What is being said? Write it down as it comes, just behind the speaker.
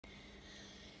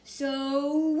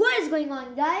So what is going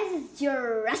on, guys? It's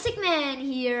Jurassic Man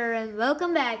here and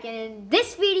welcome back, and in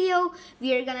this video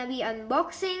we are gonna be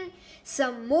unboxing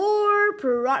some more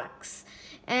products.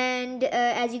 And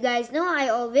as you guys know, I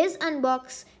always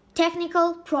unbox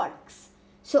technical products.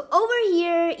 So over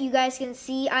here you guys can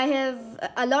see I have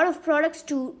a lot of products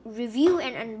to review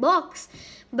and unbox,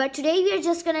 but today we are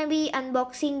just gonna be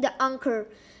unboxing the Anker.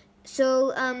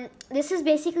 So this is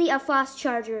basically a fast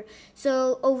charger.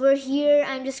 So over here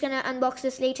I'm just gonna unbox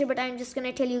this later, but I'm just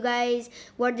gonna tell you guys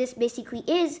what this basically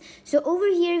is. So over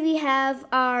here we have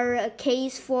our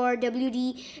case for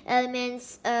WD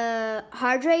Elements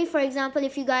hard drive. For example,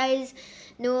 if you guys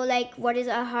know like what is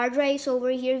a hard drive, so over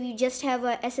here we just have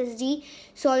a SSD,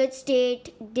 solid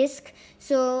state disk.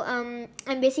 So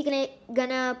I'm basically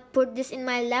gonna put this in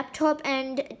my laptop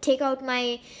and take out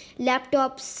my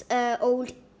laptop's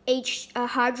old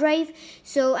hard drive.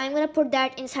 So I'm gonna put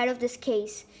that inside of this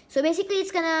case. So basically it's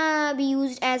gonna be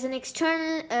used as an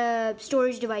external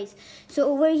storage device. So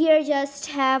over here just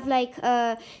have like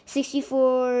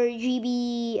 64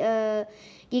 GB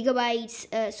gigabytes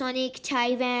Sonic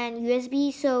Taiwan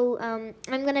USB. So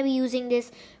I'm gonna be using this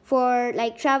for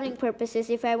like traveling purposes.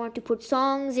 If I want to put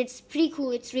songs, it's pretty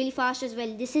cool. It's really fast as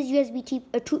well. This is USB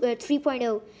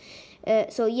 3.0.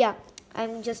 So yeah,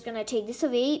 I'm just gonna take this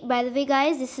away. By the way,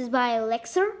 guys, this is by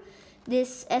Lexer,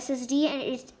 this SSD, and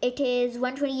it is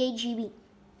 128 GB.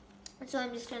 So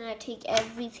I'm just gonna take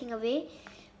everything away,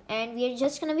 and we are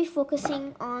just gonna be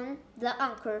focusing on the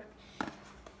Anker.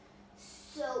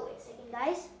 So wait a second,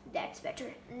 guys, that's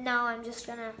better. Now I'm just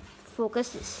gonna focus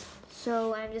this.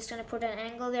 So I'm just gonna put an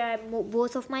angle where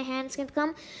both of my hands can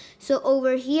come. So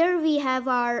over here we have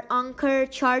our Anker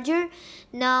charger.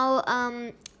 Now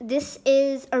this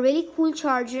is a really cool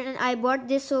charger, and I bought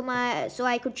this so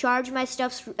I could charge my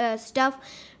stuff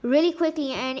really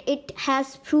quickly, and it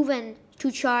has proven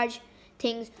to charge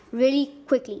things really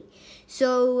quickly.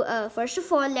 So first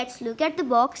of all, let's look at the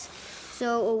box.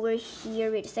 So over here,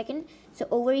 wait a second. So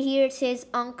over here it says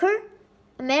Anker,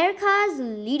 America's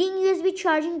leading USB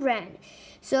charging brand.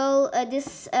 So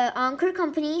this Anker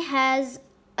company has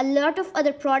a lot of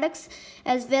other products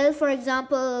as well. For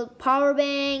example, power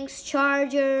banks,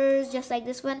 chargers, just like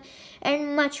this one,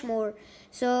 and much more.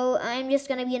 So I'm just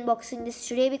gonna be unboxing this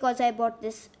today because I bought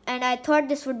this and I thought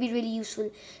this would be really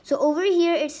useful. So over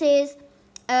here it says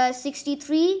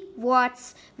 63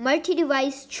 watts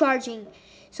multi-device charging.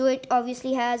 So it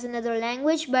obviously has another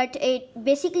language, but it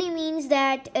basically means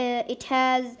that it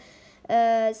has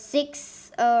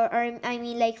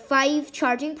 5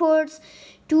 charging ports,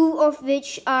 2 of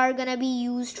which are gonna be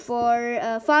used for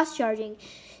fast charging.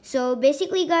 So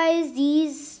basically, guys,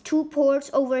 these 2 ports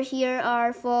over here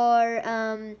are for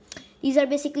these are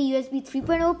basically USB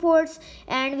 3.0 ports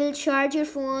and will charge your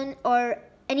phone or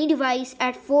any device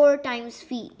at 4 times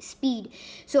speed.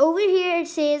 So over here it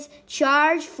says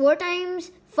charge 4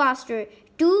 times faster,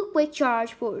 2 quick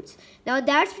charge ports. Now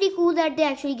that's pretty cool that they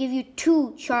actually give you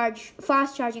 2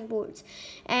 fast charging ports.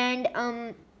 And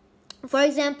for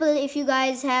example, if you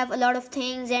guys have a lot of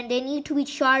things and they need to be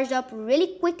charged up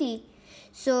really quickly,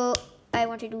 so I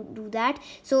wanted to do that,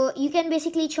 so you can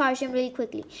basically charge them really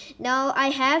quickly. Now I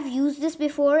have used this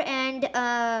before, and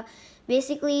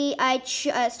basically I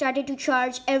started to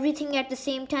charge everything at the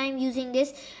same time using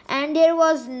this, and there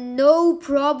was no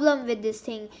problem with this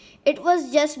thing. It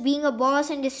was just being a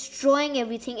boss and destroying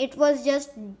everything. It was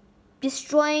just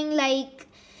destroying like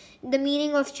the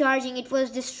meaning of charging. It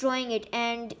was destroying it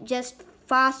and just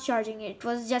fast charging it. It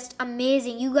was just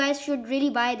amazing. You guys should really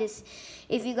buy this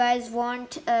if you guys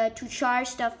want to charge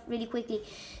stuff really quickly.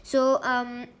 So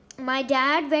my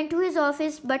dad went to his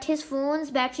office, but his phone's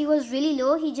battery was really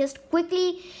low. He just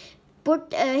quickly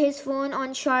put his phone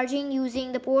on charging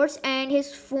using the ports, and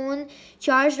his phone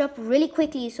charged up really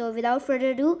quickly. So without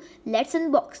further ado, let's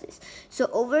unbox this. So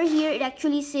over here it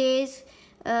actually says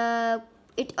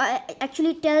it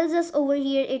actually tells us over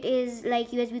here it is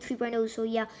like USB 3.0. So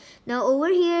yeah, now over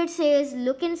here it says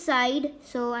look inside.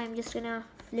 So I'm just gonna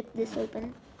flip this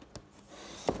open.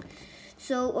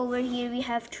 So over here we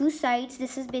have 2 sides.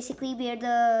 This is basically where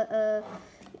the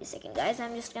wait a second, guys,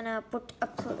 I'm just gonna put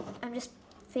I'm just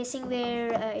facing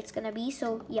where it's gonna be.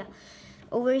 So yeah,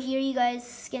 over here you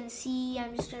guys can see,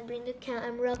 I'm just gonna bring the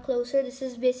camera closer. This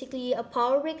is basically a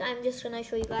power brick. I'm just gonna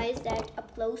show you guys that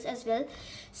up close as well.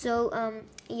 So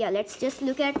yeah, let's just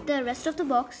look at the rest of the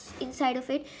box inside of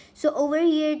it. So over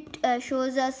here it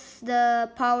shows us the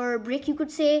power brick, you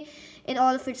could say, in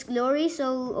all of its glory.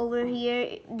 So over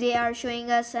here they are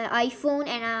showing us an iPhone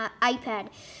and an iPad.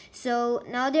 So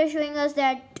now they're showing us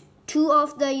that two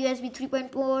of the USB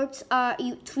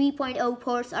 3.0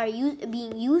 ports are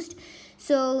being used,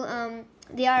 so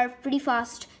they are pretty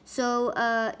fast. So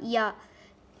yeah,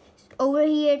 over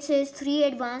here it says 3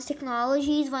 advanced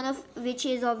technologies, one of which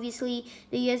is obviously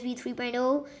the USB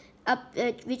 3.0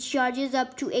 which charges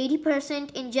up to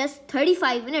 80% in just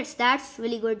 35 minutes. That's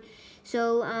really good.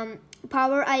 So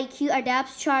Power IQ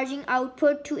adapts charging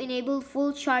output to enable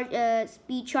full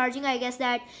speed charging. I guess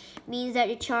that means that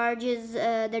it charges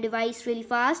the device really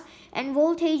fast. And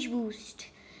voltage boost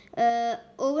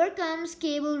overcomes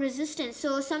cable resistance.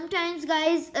 So sometimes,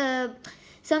 guys,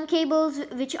 some cables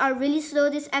which are really slow,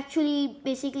 this actually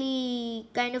basically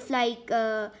kind of like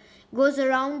goes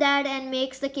around that and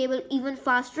makes the cable even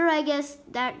faster. I guess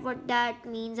that what that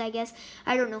means, I guess,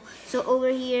 I don't know. So over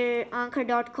here,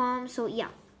 Anker.com. So yeah,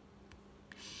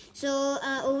 so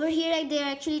over here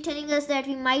they're actually telling us that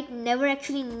we might never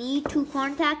actually need to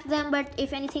contact them, but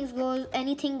if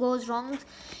anything goes wrong,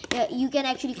 you can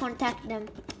actually contact them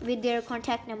with their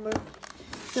contact number.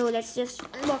 So let's just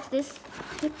unbox this.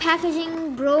 The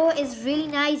packaging, bro, is really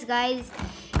nice, guys.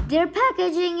 Their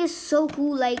packaging is so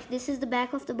cool. Like, this is the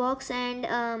back of the box, and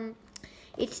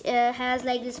it has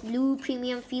like this blue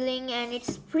premium feeling, and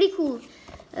it's pretty cool.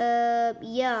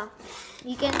 Yeah,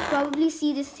 you can probably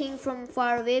see this thing from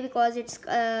far away because it's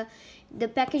the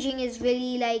packaging is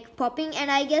really like popping, and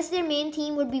I guess their main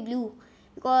theme would be blue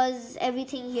because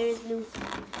everything here is blue.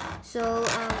 So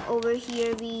over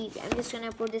here I'm just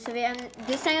gonna put this away, and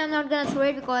this time I'm not gonna throw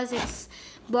it because its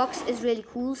box is really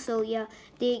cool. So yeah,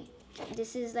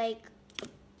 this is like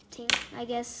a thing, I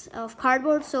guess, of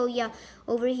cardboard. So yeah,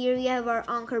 over here we have our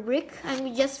Anker brick.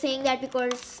 I'm just saying that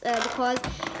because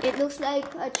it looks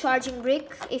like a charging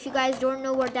brick. If you guys don't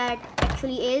know what that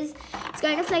actually is, it's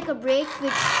kind of like a brick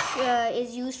which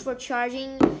is used for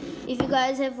charging. If you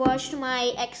guys have watched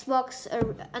my Xbox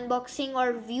unboxing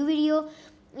or review video,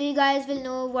 you guys will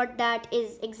know what that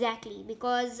is exactly,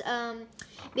 because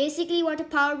basically what a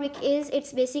power brick is,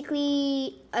 it's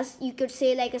basically you could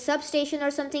say like a substation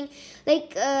or something.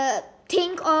 Like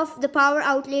think of the power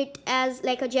outlet as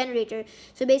like a generator.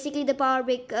 So basically the power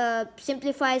brick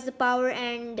simplifies the power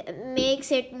and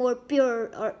makes it more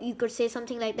pure, or you could say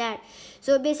something like that.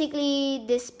 So basically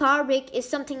this power brick is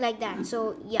something like that.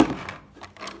 So yeah,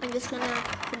 I'm just gonna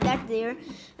put that there.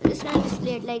 I'm just gonna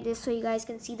display it like this so you guys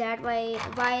can see that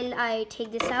while I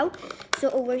take this out.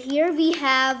 So over here we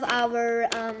have our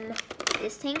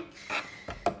this thing.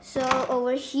 So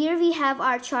over here we have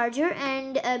our charger,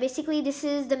 and basically this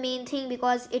is the main thing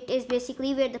because it is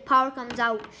basically where the power comes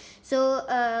out. So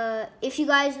if you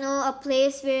guys know a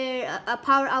place where a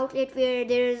power outlet where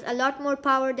there's a lot more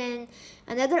power than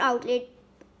another outlet,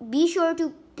 be sure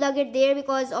to plug it there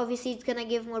because obviously it's gonna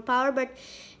give more power. But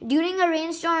during a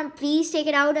rainstorm, please take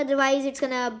it out, otherwise it's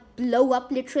gonna blow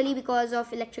up literally because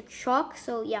of electric shock.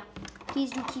 So yeah,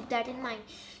 please do keep that in mind.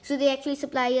 So they actually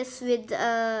supply us with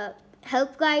a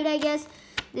help guide, I guess.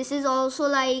 This is also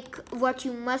like what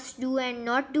you must do and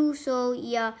not do. So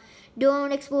yeah,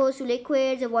 don't expose to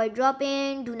liquids, avoid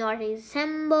drop-in, do not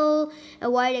assemble,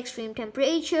 avoid extreme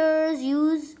temperatures,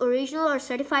 use original or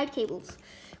certified cables.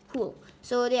 Cool.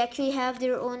 So they actually have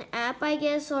their own app, I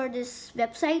guess, or this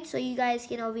website, so you guys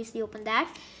can obviously open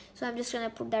that. So I'm just gonna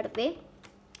put that away.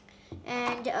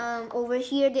 And over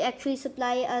here they actually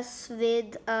supply us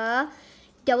with a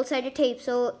double-sided tape.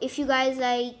 So if you guys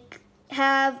like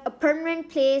have a permanent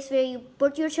place where you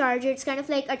put your charger, it's kind of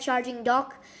like a charging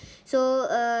dock. So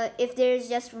if there's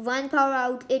just one power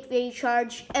outlet where you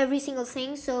charge every single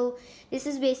thing, so this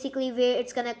is basically where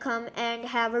it's gonna come and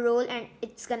have a role and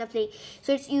it's gonna play.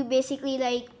 So it's, you basically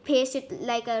like paste it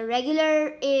like a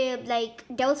regular like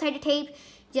double-sided tape,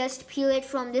 just peel it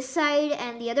from this side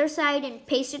and the other side and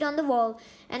paste it on the wall,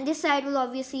 and this side will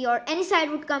obviously, or any side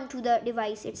would come to the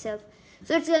device itself.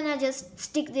 So it's gonna just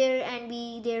stick there and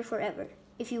be there forever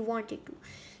if you want it to.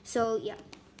 So yeah,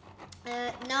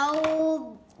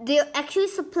 now they actually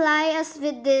supply us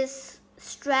with this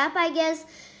strap, I guess,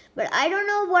 but I don't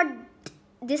know what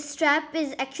this strap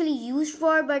is actually used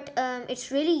for, but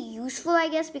it's really useful, I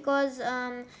guess, because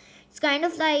it's kind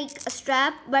of like a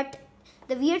strap. But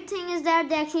the weird thing is that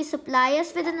they actually supply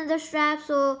us with another strap,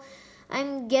 so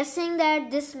I'm guessing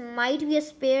that this might be a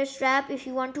spare strap if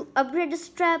you want to upgrade the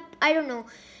strap. I don't know,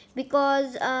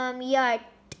 because yeah, it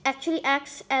actually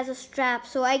acts as a strap,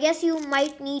 so I guess you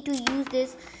might need to use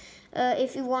this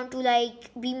if you want to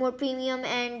like be more premium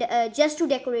and just to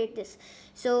decorate this.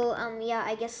 So yeah,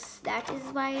 I guess that is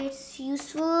why it's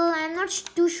useful. I'm not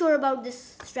too sure about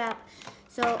this strap.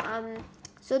 So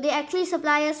so they actually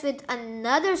supply us with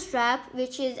another strap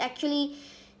which is actually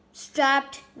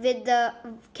strapped with the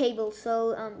cable.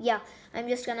 So yeah, I'm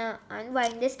just gonna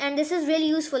unwind this, and this is really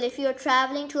useful if you're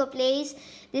traveling to a place.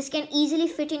 This can easily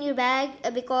fit in your bag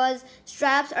because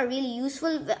straps are really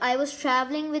useful. I was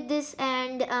traveling with this,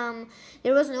 and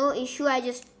there was no issue. I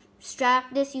just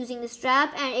strapped this using the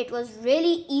strap, and it was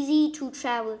really easy to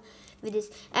travel with this.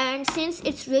 And since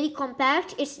it's really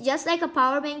compact, it's just like a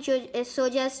power bank, so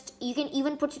just you can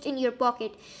even put it in your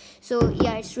pocket. So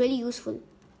yeah, it's really useful.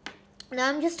 Now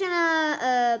I'm just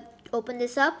gonna open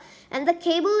this up, and the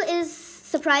cable is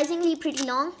surprisingly pretty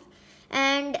long,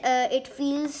 and it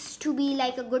feels to be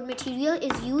like a good material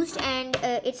is used, and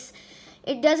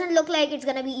it doesn't look like it's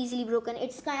gonna be easily broken.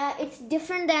 It's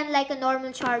different than like a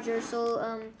normal charger.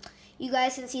 So you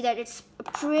guys can see that it's a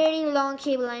pretty long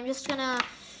cable. I'm just gonna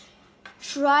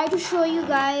try to show you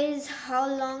guys how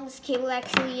long this cable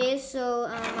actually is. So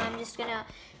I'm just gonna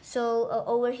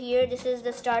over here, this is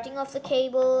the starting of the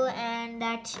cable, and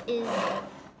that is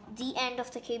the end of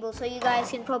the cable. So you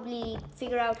guys can probably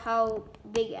figure out how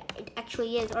big it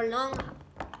actually is, or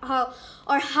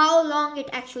how long it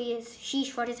actually is.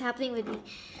 Sheesh, what is happening with me?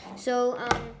 So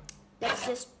let's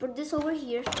just put this over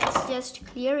here. Let's just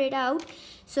clear it out.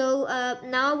 So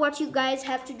now what you guys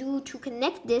have to do to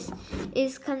connect this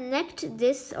is connect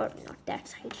this, or not that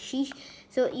side, sheesh.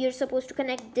 So you're supposed to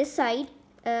connect this side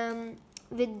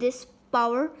with this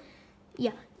power.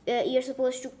 Yeah, you're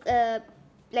supposed to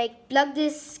like plug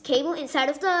this cable inside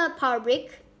of the power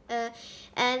brick,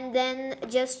 and then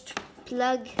just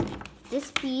plug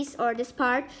this piece or this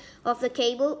part of the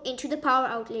cable into the power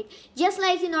outlet, just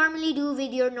like you normally do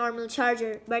with your normal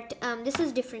charger. But this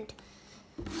is different.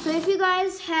 So if you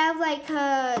guys have like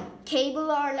a cable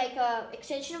or like a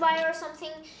extension wire or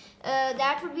something,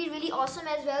 that would be really awesome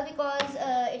as well, because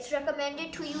it's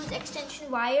recommended to use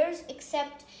extension wires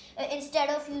except instead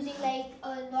of using like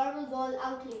a normal wall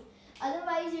outlet.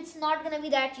 Otherwise it's not gonna be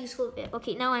that useful.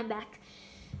 Okay, now I'm back.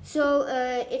 So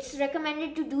it's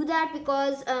recommended to do that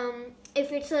because if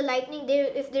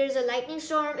there's a lightning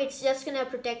storm, it's just gonna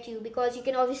protect you, because you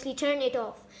can obviously turn it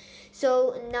off.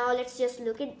 So now let's just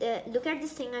look at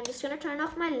this thing. I'm just gonna turn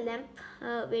off my lamp.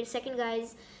 Wait a second,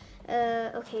 guys.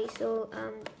 Okay, so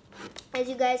as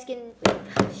you guys can,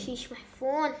 sheesh, my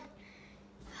phone.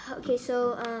 Okay,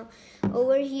 so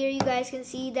over here you guys can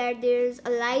see that there's a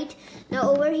light. Now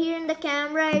over here in the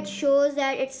camera it shows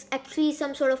that it's actually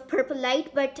some sort of purple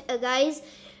light, but guys,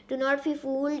 do not be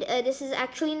fooled. This is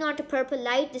actually not a purple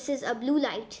light. This is a blue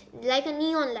light, like a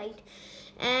neon light,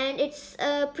 and it's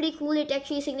pretty cool. It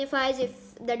actually signifies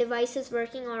if the device is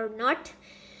working or not,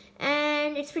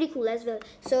 and it's pretty cool as well.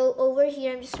 So over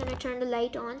here I'm just gonna turn the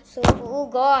light on. So oh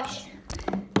gosh,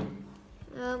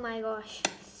 oh my gosh,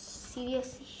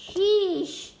 seriously,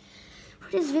 sheesh,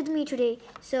 what is with me today?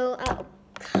 So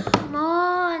come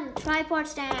on, tripod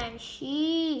stand,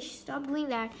 sheesh, stop doing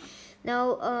that.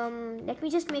 Now let me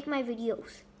just make my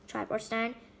videos. Tripod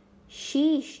stand,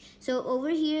 sheesh. So over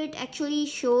here it actually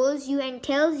shows you and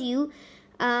tells you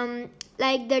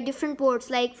like the different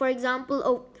ports, like for example,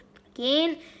 oh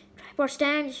again, tripod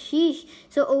stand, sheesh.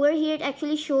 So over here it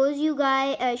actually shows you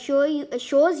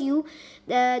shows you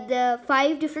the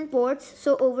 5 different ports.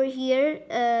 So over here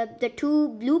the 2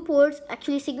 blue ports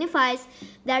actually signifies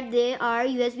that they are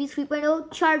USB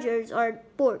 3.0 chargers or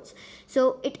ports.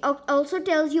 So it also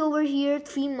tells you over here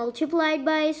 3 multiplied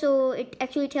by, so it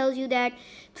actually tells you that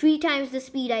 3 times the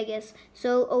speed, I guess.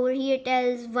 So over here it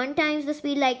tells 1 times the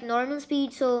speed, like normal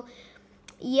speed. So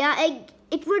yeah,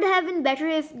 it would have been better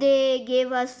if they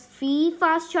gave us 3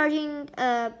 fast charging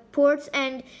ports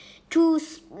and 2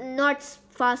 not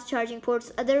fast charging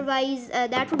ports. Otherwise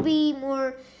that would be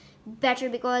more better,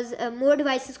 because more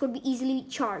devices could be easily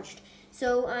charged.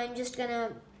 So I'm just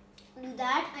gonna do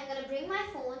that. I'm gonna bring my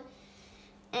phone,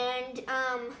 and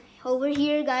over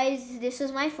here guys, this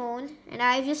is my phone, and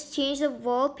I've just changed the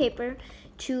wallpaper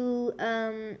to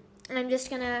I'm just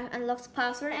gonna unlock the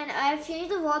password, and I've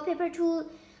changed the wallpaper to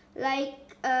like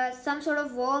some sort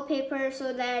of wallpaper,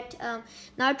 so that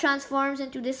now it transforms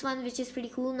into this one, which is pretty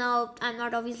cool. Now I'm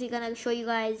not obviously gonna show you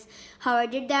guys how I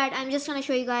did that. I'm just gonna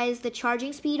show you guys the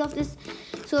charging speed of this.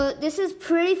 So this is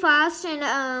pretty fast, and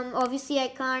obviously I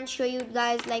can't show you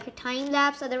guys like a time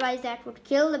lapse, otherwise that would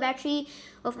kill the battery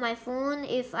of my phone.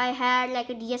 If I had like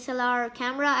a DSLR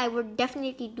camera, I would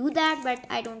definitely do that, but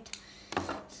I don't.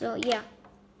 So yeah.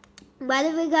 By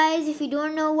the way guys, if you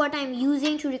don't know what I'm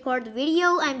using to record the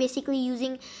video, I'm basically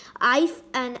using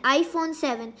an iPhone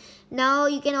 7. Now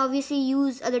you can obviously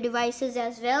use other devices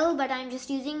as well, but I'm just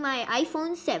using my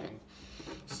iPhone 7.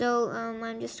 So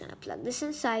I'm just gonna plug this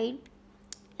inside,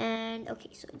 and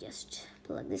okay, so just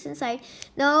plug this inside.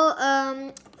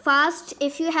 Now fast,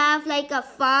 if you have like a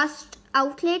fast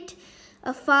outlet,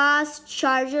 a fast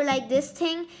charger like this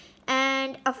thing,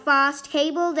 and a fast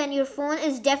cable, then your phone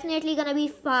is definitely gonna be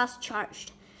fast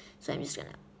charged. So I'm just gonna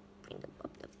bring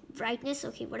up the brightness,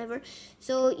 okay, whatever.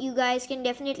 So you guys can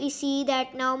definitely see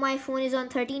that now my phone is on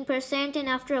 13%, and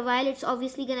after a while it's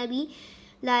obviously gonna be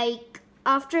like,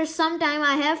 after some time,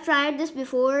 I have tried this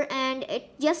before and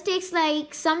it just takes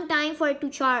like some time for it to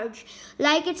charge.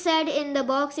 Like it said in the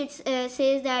box, it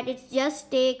says that it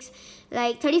just takes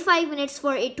like 35 minutes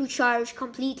for it to charge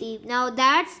completely. Now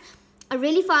that's a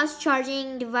really fast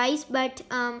charging device, but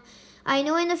I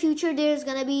know in the future there's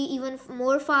gonna be even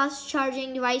more fast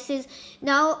charging devices.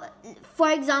 Now, for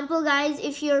example, guys,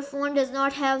 if your phone does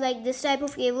not have like this type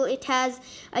of cable, it has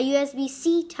a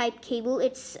USB-C type cable.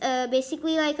 It's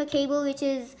basically like a cable which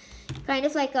is kind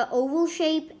of like an oval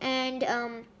shape and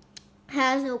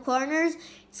has no corners.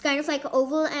 It's kind of like an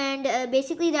oval, and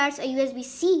basically that's a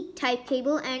USB-C type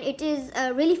cable, and it is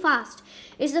really fast.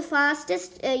 It's the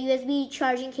fastest USB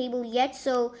charging cable yet.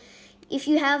 So if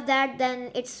you have that,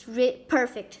 then it's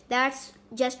perfect. That's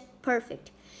just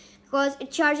perfect because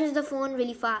it charges the phone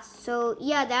really fast. So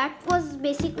yeah, that was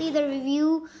basically the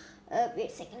review.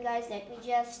 Wait a second, guys, let me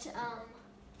just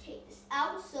take this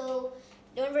out. So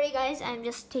don't worry, guys, I'm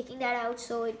just taking that out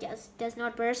so it just does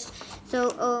not burst.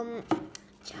 So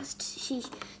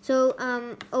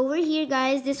over here,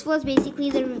 guys, this was basically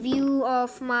the review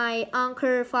of my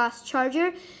Anker fast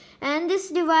charger, and this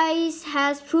device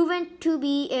has proven to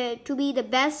be the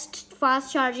best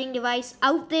fast charging device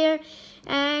out there.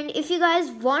 And if you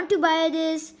guys want to buy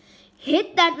this,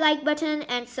 hit that like button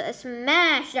and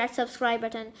smash that subscribe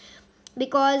button,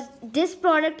 because this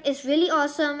product is really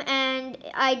awesome and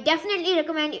I definitely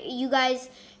recommend you guys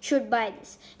should buy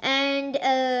this. And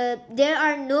there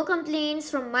are no complaints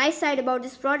from my side about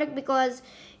this product because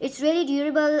it's really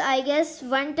durable. I guess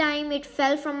one time it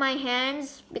fell from my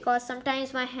hands because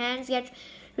sometimes my hands get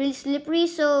really slippery,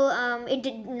 so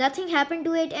nothing happened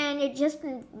to it and it just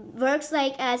works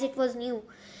like as it was new.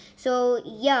 So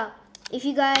yeah, if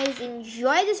you guys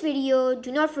enjoy this video,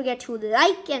 do not forget to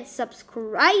like and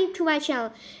subscribe to my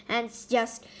channel, and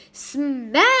just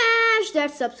smash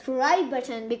that subscribe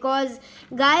button, because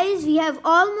guys, we have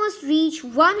almost reached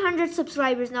 100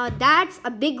 subscribers now. That's a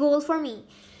big goal for me.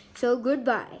 So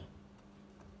goodbye.